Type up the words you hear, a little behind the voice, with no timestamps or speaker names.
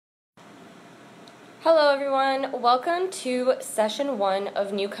Hello everyone, welcome to session 1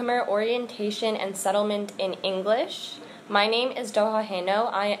 of Newcomer Orientation and Settlement in English. My name is Doha Heno.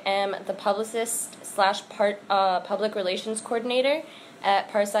 I am the publicist slash public relations coordinator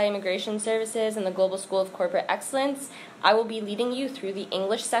at Parsai Immigration Services and the Global School of Corporate Excellence. I will be leading you through the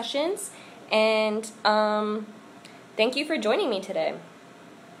English sessions, and thank you for joining me today.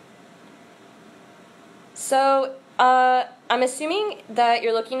 So, I'm assuming that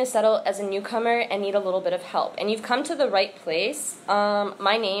you're looking to settle as a newcomer and need a little bit of help, and you've come to the right place.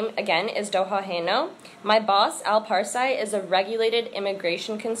 My name, again, is Doha Heno. My boss, Al Parsai, is a regulated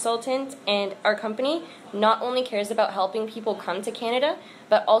immigration consultant, and our company not only cares about helping people come to Canada,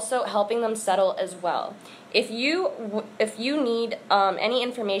 but also helping them settle as well. If you need any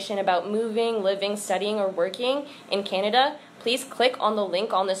information about moving, living, studying, or working in Canada, please click on the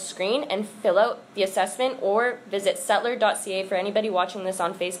link on the screen and fill out the assessment, or visit settler.ca for anybody watching this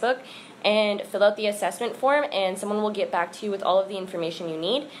on Facebook and fill out the assessment form, and someone will get back to you with all of the information you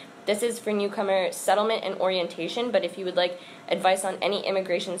need. This is for newcomer settlement and orientation, but if you would like advice on any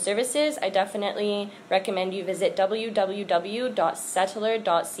immigration services, I definitely recommend you visit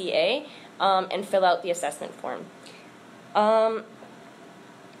www.settler.ca and fill out the assessment form.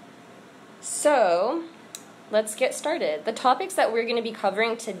 So, let's get started. The topics that we're going to be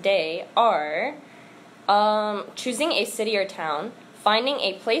covering today are choosing a city or town, finding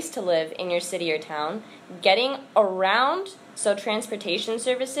a place to live in your city or town, getting around, so transportation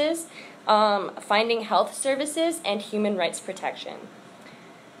services, finding health services, and human rights protection.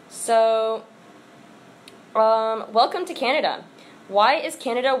 So, welcome to Canada. Why is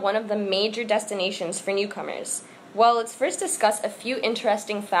Canada one of the major destinations for newcomers? Well, let's first discuss a few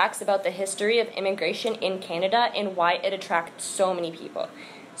interesting facts about the history of immigration in Canada and why it attracts so many people.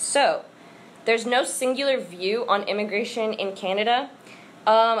 So, there's no singular view on immigration in Canada.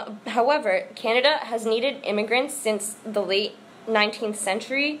 However, Canada has needed immigrants since the late 19th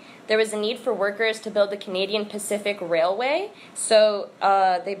century. There was a need for workers to build the Canadian Pacific Railway,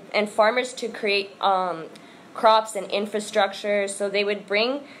 and farmers to create crops and infrastructure, so they would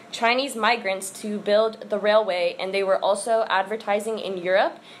bring Chinese migrants to build the railway, and they were also advertising in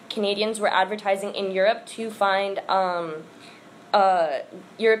Europe. Canadians were advertising in Europe to find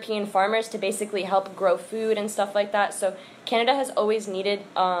European farmers to basically help grow food and stuff like that. So Canada has always needed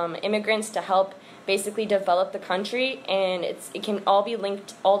immigrants to help basically develop the country, and it can all be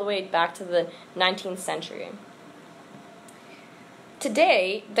linked all the way back to the 19th century.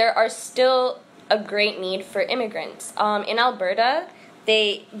 Today, there are still a great need for immigrants. In Alberta,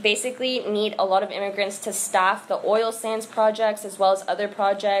 they basically need a lot of immigrants to staff the oil sands projects as well as other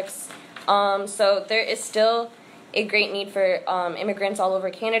projects. So there is still a great need for immigrants all over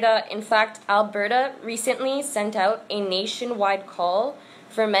Canada. In fact, Alberta recently sent out a nationwide call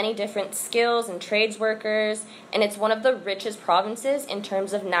for many different skills and trades workers, and it's one of the richest provinces in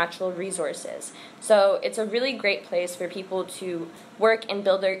terms of natural resources. So it's a really great place for people to work and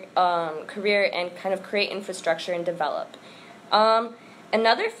build their career and kind of create infrastructure and develop.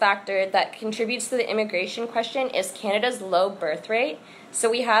 Another factor that contributes to the immigration question is Canada's low birth rate. So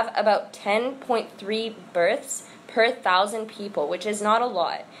we have about 10.3 births per 1,000 people, which is not a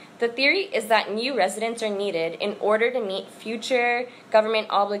lot. The theory is that new residents are needed in order to meet future government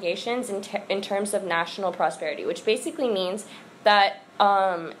obligations in terms of national prosperity, which basically means that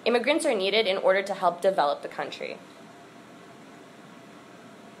immigrants are needed in order to help develop the country.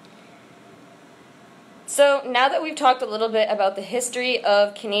 So now that we've talked a little bit about the history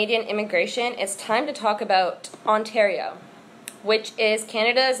of Canadian immigration, it's time to talk about Ontario, which is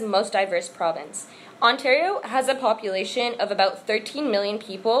Canada's most diverse province. Ontario has a population of about 13 million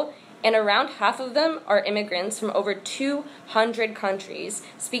people, and around half of them are immigrants from over 200 countries,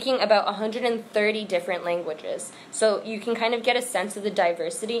 speaking about 130 different languages. So you can kind of get a sense of the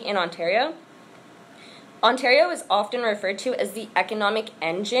diversity in Ontario. Ontario is often referred to as the economic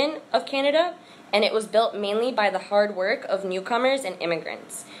engine of Canada, and it was built mainly by the hard work of newcomers and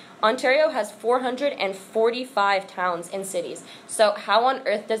immigrants. Ontario has 445 towns and cities, so how on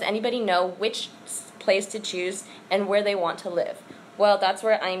earth does anybody know which place to choose and where they want to live? Well, that's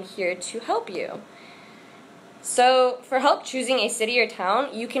where I'm here to help you. So, for help choosing a city or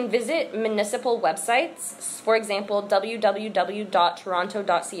town, you can visit municipal websites, for example,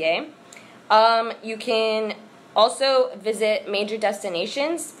 www.toronto.ca. You can also visit major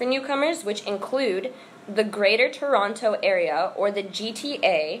destinations for newcomers, which include the Greater Toronto Area, or the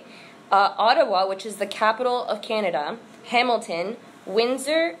GTA, Ottawa, which is the capital of Canada, Hamilton,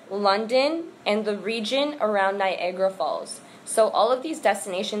 Windsor, London, and the region around Niagara Falls. So all of these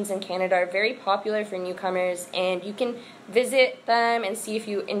destinations in Canada are very popular for newcomers, and you can visit them and see if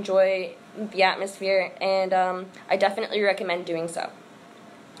you enjoy the atmosphere, and I definitely recommend doing so.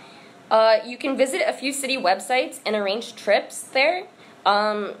 You can visit a few city websites and arrange trips there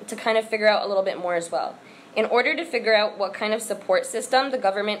to kind of figure out a little bit more as well. In order to figure out what kind of support system the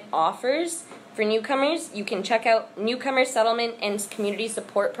government offers for newcomers, you can check out newcomer settlement and community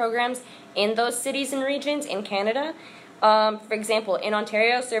support programs in those cities and regions in Canada. For example, in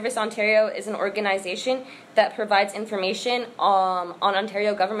Ontario, Service Ontario is an organization that provides information on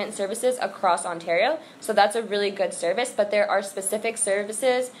Ontario government services across Ontario. So that's a really good service, but there are specific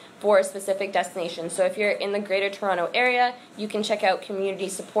services for specific destinations. So if you're in the Greater Toronto Area, you can check out community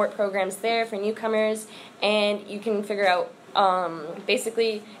support programs there for newcomers, and you can figure out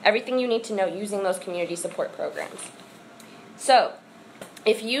basically everything you need to know using those community support programs. So,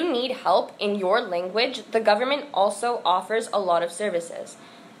 if you need help in your language, the government also offers a lot of services.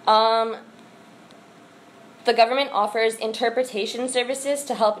 The government offers interpretation services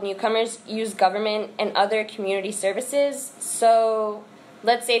to help newcomers use government and other community services. So,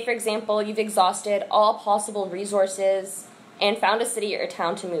 let's say, for example, you've exhausted all possible resources and found a city or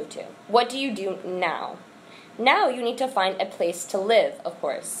town to move to. What do you do now? Now you need to find a place to live, of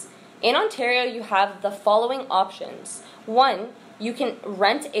course. In Ontario, you have the following options. One, you can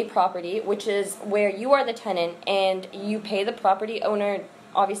rent a property, which is where you are the tenant and you pay the property owner,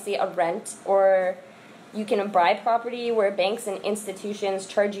 obviously, a rent, or you can buy property where banks and institutions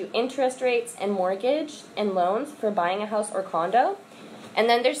charge you interest rates and mortgage and loans for buying a house or condo. And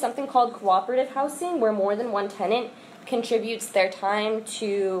then there's something called cooperative housing, where more than one tenant contributes their time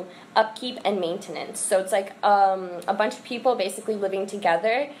to upkeep and maintenance. So it's like a bunch of people basically living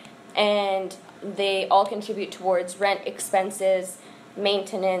together, and they all contribute towards rent, expenses,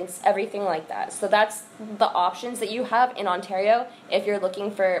 maintenance, everything like that. So that's the options that you have in Ontario if you're looking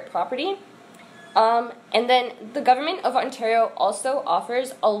for property. And then the government of Ontario also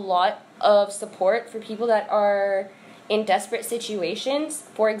offers a lot of support for people that are in desperate situations.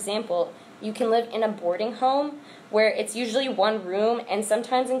 For example, you can live in a boarding home where it's usually one room and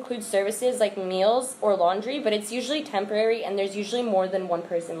sometimes includes services like meals or laundry, but it's usually temporary and there's usually more than one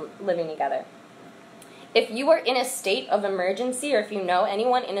person living together. If you are in a state of emergency, or if you know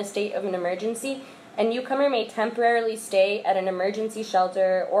anyone in a state of an emergency, a newcomer may temporarily stay at an emergency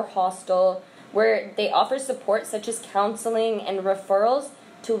shelter or hostel where they offer support such as counseling and referrals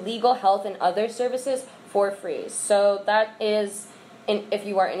to legal, health, and other services for free. So that is if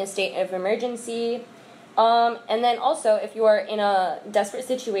you are in a state of emergency. And then also, if you are in a desperate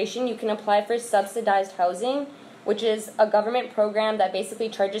situation, you can apply for subsidized housing, which is a government program that basically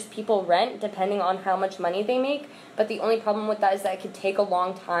charges people rent depending on how much money they make. But the only problem with that is that it could take a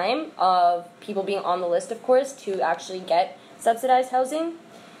long time of people being on the list, of course, to actually get subsidized housing.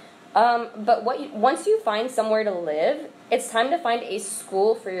 But once you find somewhere to live, it's time to find a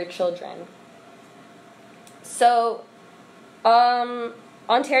school for your children. So,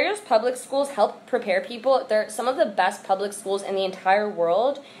 Ontario's public schools help prepare people. They're some of the best public schools in the entire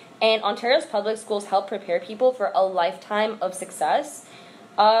world, and Ontario's public schools help prepare people for a lifetime of success.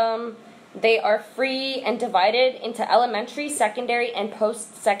 They are free and divided into elementary, secondary, and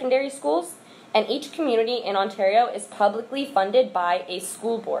post-secondary schools, and each community in Ontario is publicly funded by a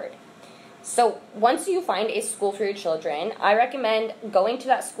school board. So once you find a school for your children, I recommend going to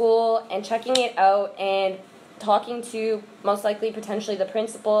that school and checking it out and talking to most likely potentially the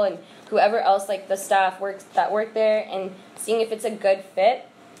principal and whoever else, like the staff that work there, and seeing if it's a good fit.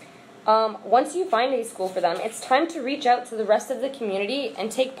 Once you find a school for them, it's time to reach out to the rest of the community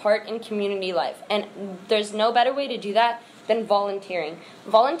and take part in community life. And there's no better way to do that than volunteering.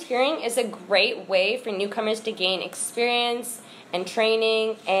 Volunteering is a great way for newcomers to gain experience and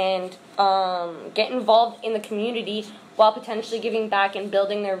training and get involved in the community while potentially giving back and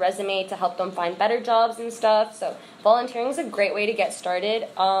building their resume to help them find better jobs and stuff. So volunteering is a great way to get started.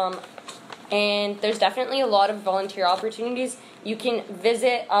 And there's definitely a lot of volunteer opportunities. You can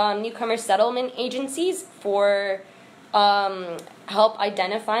visit newcomer settlement agencies for help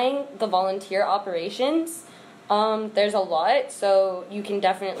identifying the volunteer operations. There's a lot, so you can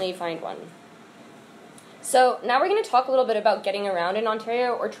definitely find one. So now we're going to talk a little bit about getting around in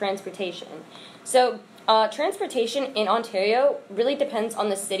Ontario, or transportation. So transportation in Ontario really depends on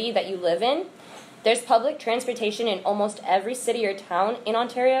the city that you live in. There's public transportation in almost every city or town in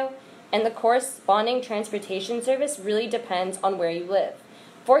Ontario, and the corresponding transportation service really depends on where you live.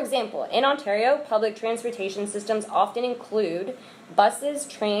 For example, in Ontario, public transportation systems often include buses,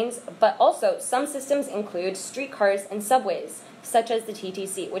 trains, but also some systems include streetcars and subways, such as the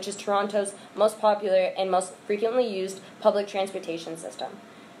TTC, which is Toronto's most popular and most frequently used public transportation system.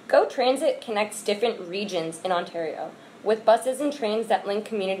 GO Transit connects different regions in Ontario, with buses and trains that link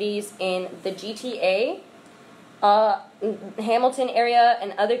communities in the GTA, Hamilton area,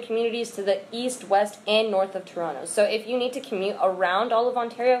 and other communities to the east, west, and north of Toronto. So if you need to commute around all of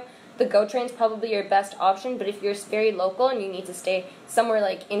Ontario, the GO train's probably your best option, but if you're very local and you need to stay somewhere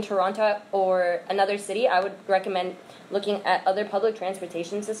like in Toronto or another city, I would recommend looking at other public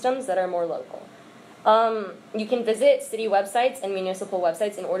transportation systems that are more local. You can visit city websites and municipal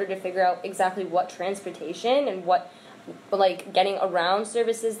websites in order to figure out exactly what transportation and what getting around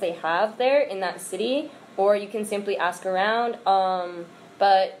services they have there in that city, or you can simply ask around.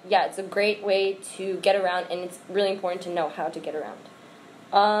 But yeah, it's a great way to get around, and it's really important to know how to get around.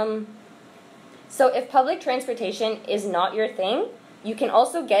 So if public transportation is not your thing, you can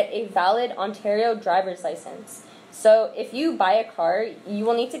also get a valid Ontario driver's license. So if you buy a car, you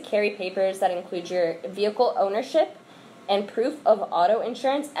will need to carry papers that include your vehicle ownership and proof of auto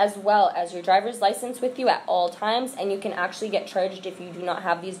insurance, as well as your driver's license with you at all times, and you can actually get charged if you do not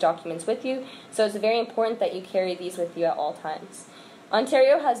have these documents with you. So it's very important that you carry these with you at all times.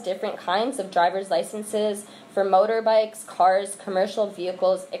 Ontario has different kinds of driver's licenses for motorbikes, cars, commercial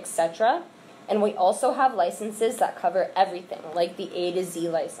vehicles, etc. And we also have licenses that cover everything, like the A to Z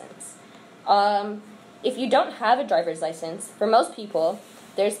license. If you don't have a driver's license, for most people,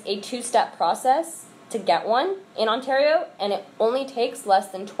 there's a 2-step process to get one in Ontario, and it only takes less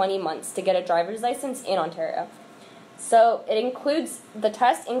than 20 months to get a driver's license in Ontario. So the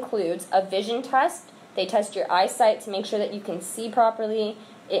test includes a vision test. They test your eyesight to make sure that you can see properly.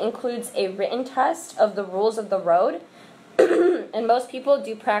 It includes a written test of the rules of the road. And most people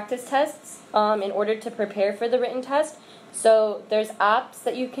do practice tests in order to prepare for the written test. So there's apps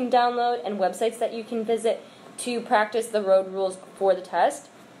that you can download and websites that you can visit to practice the road rules for the test.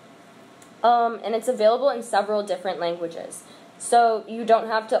 And it's available in several different languages. So you don't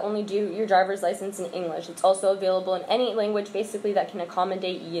have to only do your driver's license in English. It's also available in any language basically that can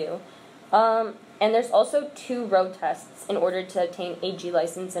accommodate you. And there's also 2 road tests in order to obtain a G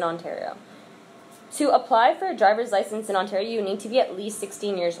license in Ontario. To apply for a driver's license in Ontario, you need to be at least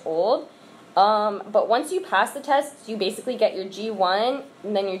 16 years old. But once you pass the tests, you basically get your G1,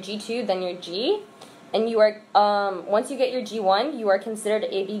 and then your G2, then your G. And you are once you get your G1, you are considered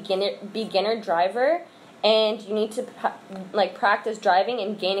a beginner driver, and you need to practice driving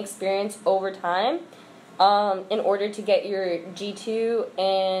and gain experience over time in order to get your G2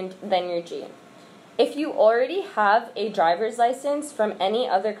 and then your G. If you already have a driver's license from any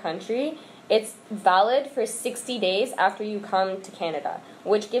other country, it's valid for 60 days after you come to Canada,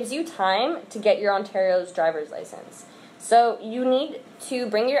 which gives you time to get your Ontario's driver's license. So you need to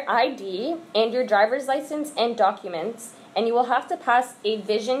bring your ID and your driver's license and documents, and you will have to pass a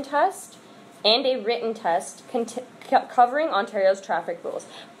vision test and a written test covering Ontario's traffic rules.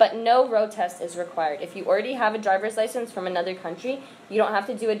 But no road test is required. If you already have a driver's license from another country, you don't have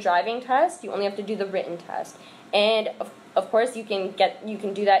to do a driving test. You only have to do the written test. And of course, you can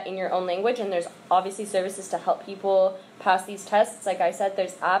do that in your own language, and there's obviously services to help people pass these tests. Like I said,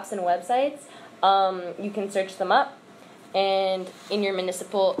 there's apps and websites. You can search them up, and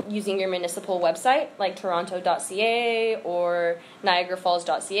using your municipal website like toronto.ca or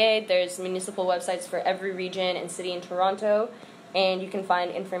niagarafalls.ca. There's municipal websites for every region and city in Toronto, and you can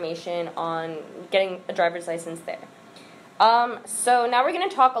find information on getting a driver's license there. So now we're going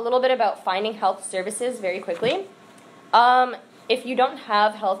to talk a little bit about finding health services very quickly. If you don't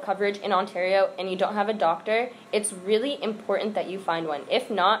have health coverage in Ontario and you don't have a doctor, it's really important that you find one. If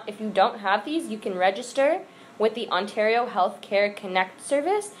you don't have these, you can register with the Ontario Healthcare Connect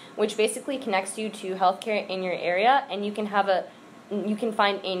service, which basically connects you to healthcare in your area, and you can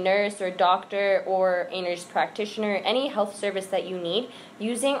find a nurse or doctor or a nurse practitioner, any health service that you need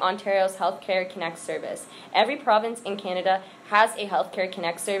using Ontario's Healthcare Connect service. Every province in Canada has a Healthcare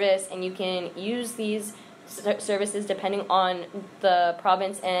Connect service, and you can use these services depending on the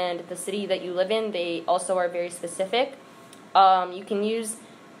province and the city that you live in. They also are very specific. You can use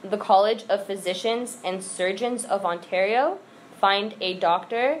the College of Physicians and Surgeons of Ontario, find a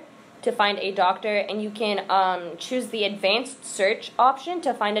doctor, and you can choose the advanced search option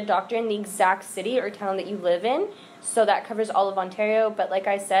to find a doctor in the exact city or town that you live in. So that covers all of Ontario, but like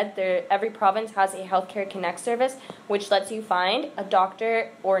I said, every province has a Healthcare Connect service, which lets you find a doctor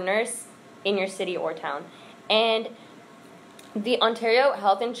or nurse in your city or town. And the Ontario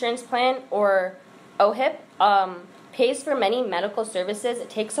Health Insurance Plan, or OHIP, pays for many medical services. It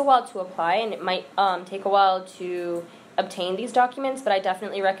takes a while to apply, and it might take a while to obtain these documents, but I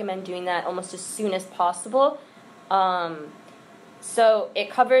definitely recommend doing that almost as soon as possible. So it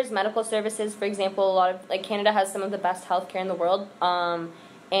covers medical services. For example, a lot of, like, Canada has some of the best healthcare in the world,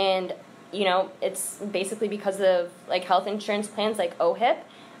 and you know, it's basically because of, like, health insurance plans like OHIP,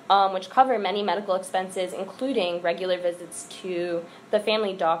 which cover many medical expenses, including regular visits to the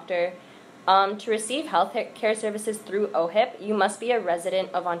family doctor. To receive health care services through OHIP, you must be a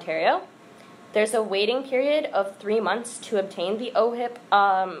resident of Ontario. There's a waiting period of 3 months to obtain the OHIP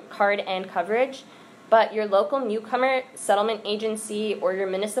card and coverage, but your local newcomer settlement agency or your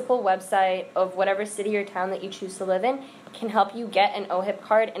municipal website of whatever city or town that you choose to live in can help you get an OHIP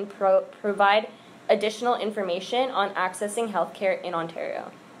card and provide additional information on accessing healthcare in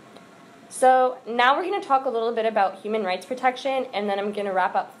Ontario. So now we're going to talk a little bit about human rights protection, and then I'm going to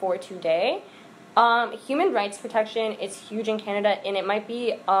wrap up for today. Human rights protection is huge in Canada, and it might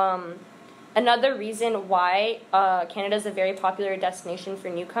be another reason why Canada is a very popular destination for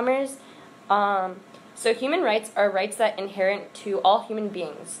newcomers. So human rights are rights that inherent to all human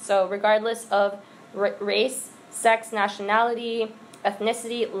beings. So regardless of race, sex, nationality,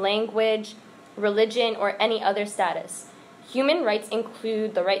 ethnicity, language, religion, or any other status. Human rights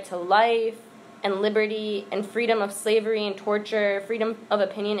include the right to life and liberty and freedom of slavery and torture, freedom of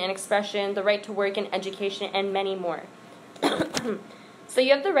opinion and expression, the right to work and education, and many more. So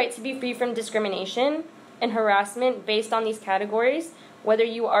you have the right to be free from discrimination and harassment based on these categories, whether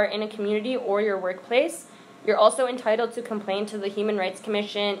you are in a community or your workplace. You're also entitled to complain to the Human Rights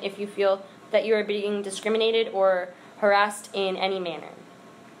Commission if you feel that you are being discriminated or harassed in any manner.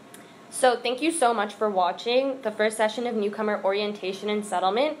 So thank you so much for watching the first session of Newcomer Orientation and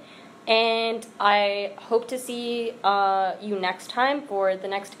Settlement, and I hope to see you next time for the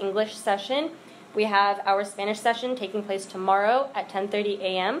next English session. We have our Spanish session taking place tomorrow at 10:30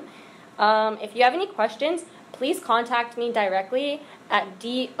 a.m. If you have any questions, please contact me directly at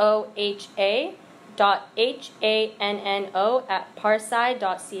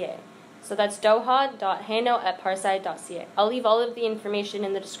doha.hanno@parsci.ca. So that's doha.hanno@parsci.ca. I'll leave all of the information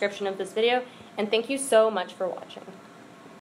in the description of this video, and thank you so much for watching.